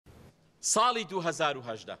ساڵی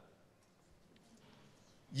 2018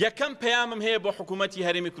 یەکەم پەیامم هەیە بۆ حکوومەتی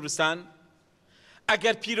هەرێمی کوردستان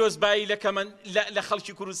ئەگەر پیرۆزبایی لە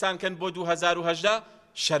خەڵکی کوردستان کەن بۆ 2018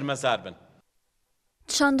 شەرمەزار بن.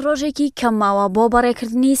 چەند ڕۆژێکی کەم ماوە بۆ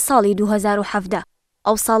بەڕێکردنی ساڵی 2017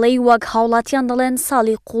 ئەو ساڵەی وەک هاوڵاتیان دەڵێن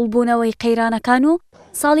ساڵی قوڵبوونەوەی قەیرانەکان و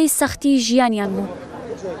ساڵی سەختی ژیانیان بوو.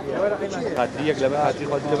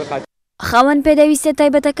 خاوەن پێداویستە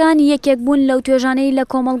تایبەتەکان یەکێک بوون لەو توێژانەی لە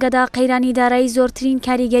کۆمەڵگەدا قەیرانی دارایی زۆرترین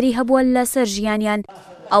کاریگەری هەبووە لەسەر ژیانیان.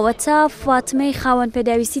 ئەوە تا فاتمەی خاوەن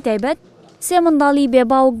پێداویستی تایبەت سێ منداڵی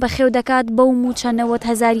بێباوک بەخێو دەکات بەو مووچە 90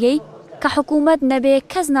 هەزاریەی کە حکوومەت نەبێ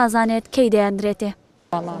کەس نازانێت کەی دەیاندرێتێ.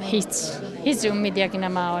 هیچ ئومیدێک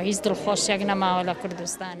نەماوە، هیچ دڵخۆشیێک نەماوە لە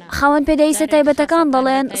کوردستانە. خاوەن پێداویستە تایبەتەکان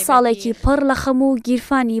دەڵێن ساڵێکی پڕ لە خەم و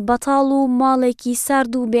گیرفانی بەتاڵ و ماڵێکی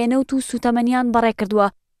سارد و بێنەوت و سوتەمەنیان بەڕێکردووە.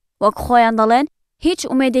 وەک خۆیان دەڵێن هیچ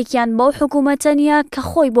ئومێدێکیان بەو حکوومەتە نییە کە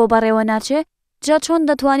خۆی بۆ بەڕێوە ناچێ جا چۆن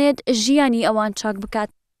دەتوانێت ژیانی ئەوان چاک بکات.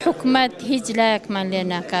 حکوومەت هیچ لایەکمان لێ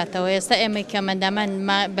ناکاتەوە. ئێستا ئێمە کەمەندامان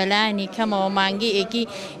بەلایانی کەمەوە مانگیەکی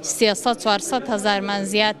 300-400 هەزارمان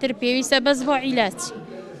زیاتر پێویستە بەس بۆ عیلاج.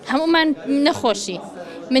 هەمومان نەخۆشی.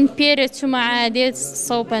 من پێرە چوومە عادێت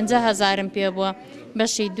 150 هەزارم پێ بووە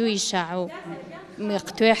بەشی دووی شاع و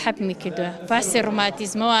قوتوێ حەبمی کردووە. فاسی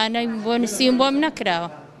ڕوماتیزمەوانە بۆ نووسیم بۆم نەکراوە.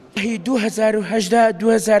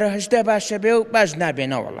 2018 باشە بێ و باش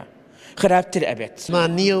نابێنەوەڵە خراپتر ئەبێت.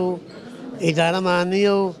 مان نییە و ئیدارەمان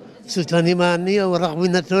نییە و سووتەنیمان نییە و ڕەقمی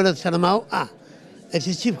نەتۆرە سەرما و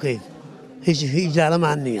ئەچی چی بکەیت؟ هیچ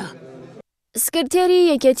ئیدارەمان نییە. سکرتێری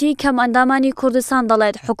یەکێتی كەمئەندامانی کوردستان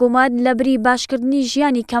دەڵێت حکوومەت لە بری باشکردنی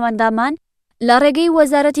ژیانی کەمەندامان لە ڕێگەی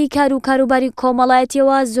وەزارەتی کار و کاروباری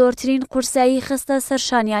کۆمەڵایەتیەوە زۆرترین قورسایی خستە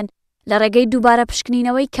سەرشانیان لە ڕێگەی دووبارە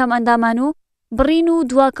پشکنینەوەی کەمئەندامان و بڕین و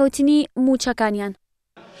دواکەوتنی مووچەکانیان.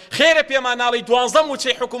 خێرە پێماناڵی 12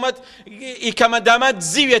 مووچەی حکوومەت کەمەندامات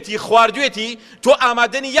زیوێتی خواردوێتی تۆ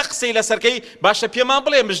ئامادەنی یەک قسەی لەسەرکەی باشە پێمان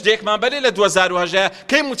بڵێ مژدێکمان بەرێ لە 2018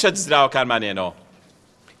 کەی مووچە دزراوەکانمانێنەوە،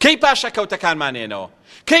 کەی پاشە کەوتەکانمانێنەوە،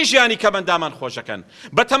 کەی ژیانی کەمەندامان خۆشەکەن.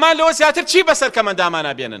 بەتەمان لەوە زیاتر چی بەسەر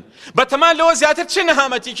کەمەندامانە بێنن؟ بەتەمان لەوە زیاتر چ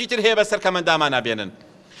نەهامەتیکی تر هەیە بەسەر کەمەندامانە بێنن؟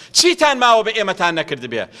 چیتان ماوە بە ئێمەتان نەکرد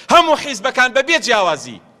بێ؟ هەموو حیزبەکان بەبێ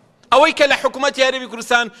جیاوازی ئەوەی کە لە حکوومەتی هەرێمی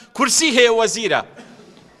کوردستان کورسی هەیە وەزیرە،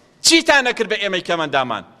 چیتان نەکرد بە ئێمەی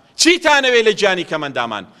کەمەندامان؟ چیتانەوێ لە گیانی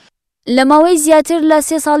کەمەندامان؟ لە ماوەی زیاتر لە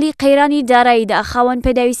 3 ساڵی قەیرانی داراییدا خاوەن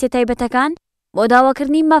پێداویستی تایبەتەکان بۆ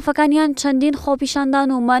داواکردنی مافەکانیان چەندین خۆپیشاندان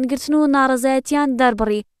و مانگرتن و ناڕزایەتیان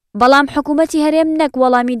دەربڕی، بەڵام حکوومەتی هەرێم نەک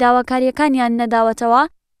وەڵامی داواکاریەکانیان نەداوەتەوە،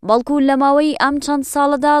 بەڵکو لە ماوەی ئەم چەند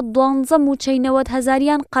ساڵەدا 12 مووچەی 90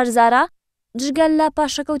 هەزاریان قەرزارە جگەل لە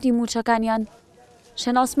پاشەکەوتی مووچەکانیان.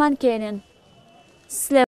 شەناسمان کێنن.